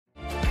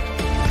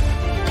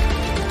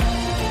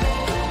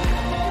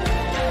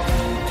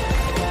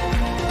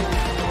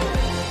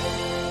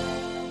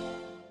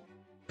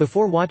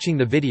Before watching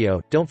the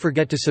video, don't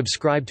forget to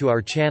subscribe to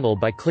our channel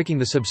by clicking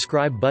the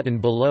subscribe button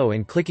below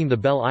and clicking the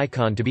bell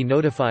icon to be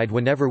notified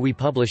whenever we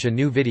publish a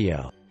new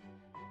video.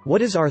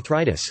 What is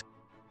arthritis?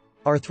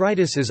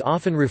 Arthritis is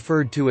often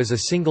referred to as a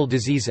single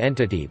disease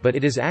entity, but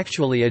it is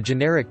actually a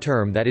generic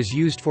term that is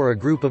used for a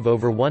group of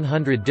over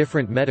 100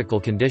 different medical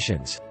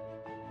conditions.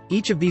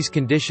 Each of these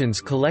conditions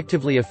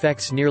collectively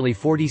affects nearly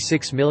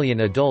 46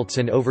 million adults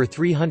and over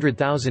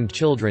 300,000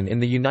 children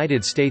in the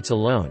United States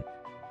alone.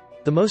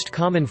 The most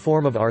common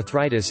form of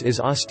arthritis is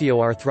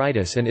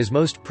osteoarthritis and is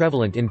most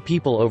prevalent in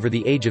people over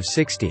the age of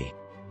 60.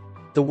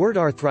 The word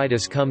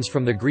arthritis comes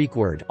from the Greek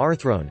word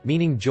arthron,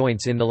 meaning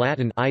joints, in the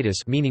Latin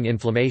itis, meaning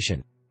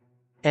inflammation.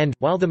 And,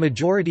 while the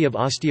majority of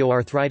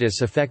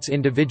osteoarthritis affects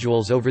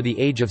individuals over the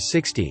age of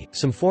 60,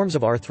 some forms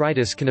of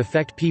arthritis can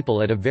affect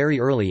people at a very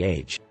early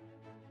age.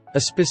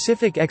 A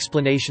specific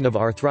explanation of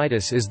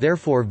arthritis is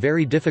therefore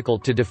very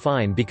difficult to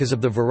define because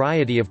of the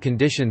variety of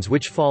conditions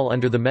which fall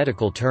under the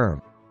medical term.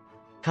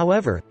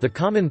 However, the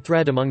common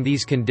thread among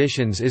these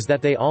conditions is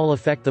that they all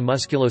affect the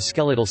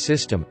musculoskeletal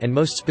system, and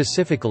most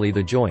specifically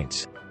the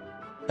joints.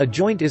 A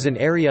joint is an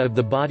area of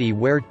the body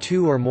where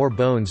two or more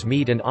bones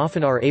meet and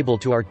often are able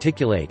to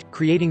articulate,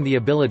 creating the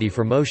ability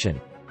for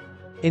motion.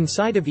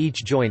 Inside of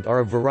each joint are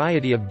a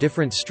variety of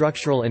different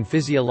structural and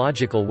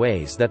physiological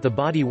ways that the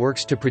body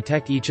works to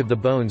protect each of the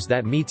bones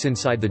that meets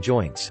inside the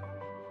joints.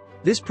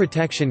 This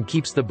protection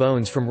keeps the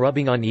bones from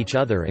rubbing on each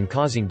other and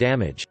causing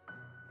damage.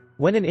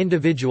 When an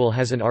individual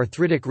has an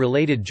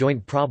arthritic-related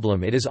joint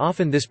problem, it is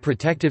often this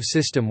protective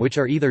system which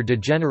are either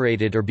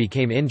degenerated or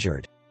became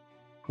injured.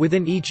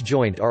 Within each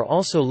joint are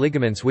also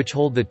ligaments which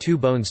hold the two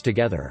bones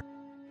together.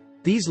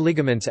 These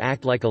ligaments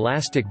act like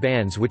elastic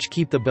bands which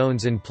keep the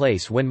bones in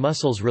place when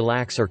muscles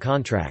relax or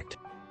contract.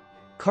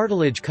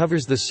 Cartilage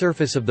covers the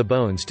surface of the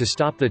bones to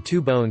stop the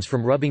two bones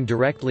from rubbing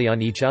directly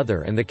on each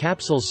other, and the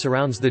capsules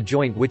surrounds the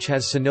joint which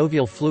has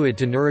synovial fluid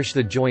to nourish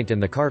the joint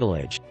and the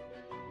cartilage.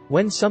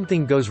 When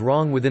something goes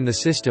wrong within the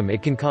system,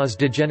 it can cause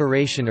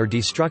degeneration or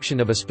destruction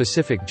of a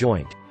specific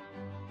joint.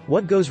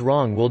 What goes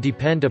wrong will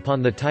depend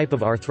upon the type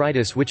of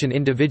arthritis which an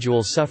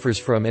individual suffers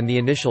from and the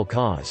initial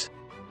cause.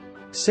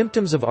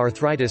 Symptoms of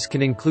arthritis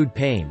can include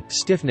pain,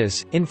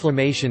 stiffness,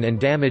 inflammation, and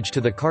damage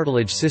to the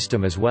cartilage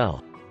system as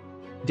well.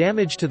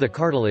 Damage to the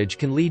cartilage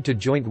can lead to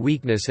joint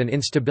weakness and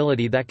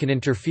instability that can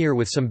interfere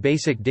with some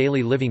basic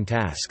daily living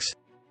tasks.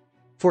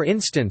 For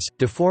instance,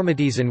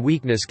 deformities and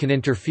weakness can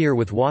interfere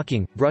with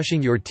walking,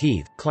 brushing your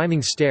teeth,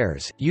 climbing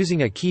stairs,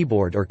 using a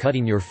keyboard, or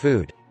cutting your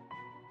food.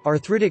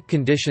 Arthritic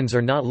conditions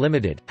are not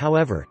limited,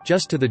 however,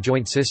 just to the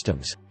joint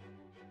systems.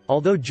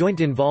 Although joint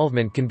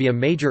involvement can be a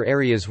major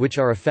areas which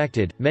are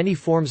affected, many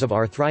forms of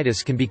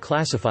arthritis can be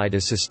classified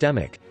as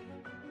systemic.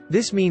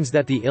 This means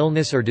that the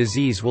illness or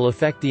disease will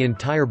affect the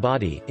entire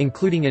body,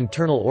 including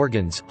internal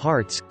organs,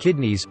 hearts,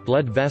 kidneys,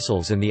 blood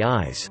vessels, and the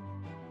eyes.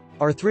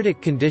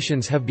 Arthritic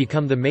conditions have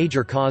become the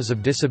major cause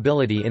of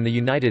disability in the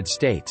United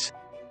States.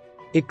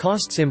 It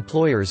costs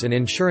employers and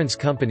insurance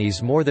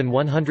companies more than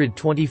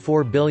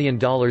 $124 billion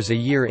a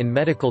year in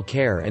medical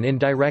care and in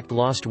direct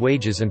lost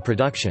wages and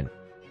production.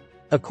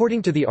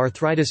 According to the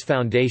Arthritis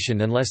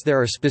Foundation, unless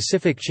there are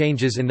specific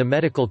changes in the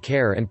medical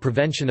care and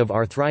prevention of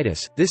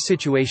arthritis, this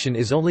situation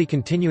is only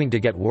continuing to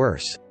get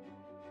worse.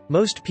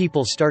 Most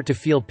people start to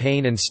feel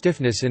pain and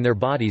stiffness in their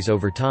bodies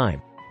over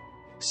time.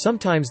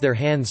 Sometimes their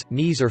hands,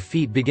 knees, or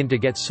feet begin to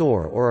get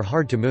sore or are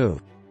hard to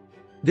move.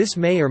 This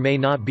may or may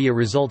not be a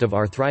result of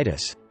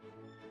arthritis.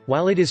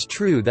 While it is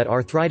true that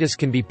arthritis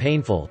can be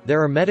painful,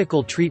 there are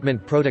medical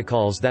treatment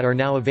protocols that are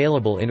now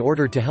available in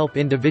order to help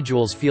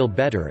individuals feel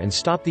better and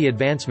stop the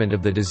advancement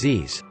of the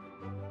disease.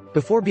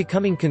 Before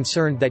becoming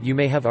concerned that you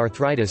may have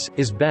arthritis,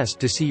 it is best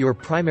to see your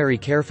primary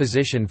care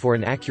physician for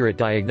an accurate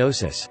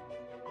diagnosis.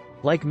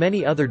 Like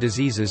many other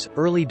diseases,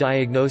 early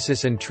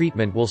diagnosis and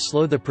treatment will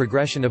slow the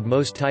progression of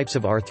most types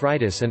of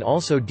arthritis and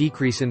also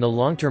decrease in the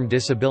long-term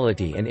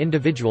disability an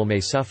individual may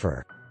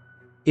suffer.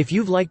 If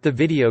you've liked the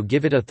video,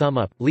 give it a thumb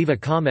up, leave a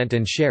comment,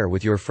 and share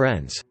with your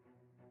friends.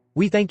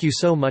 We thank you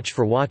so much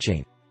for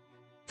watching.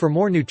 For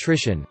more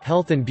nutrition,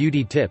 health, and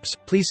beauty tips,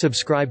 please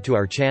subscribe to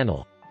our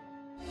channel.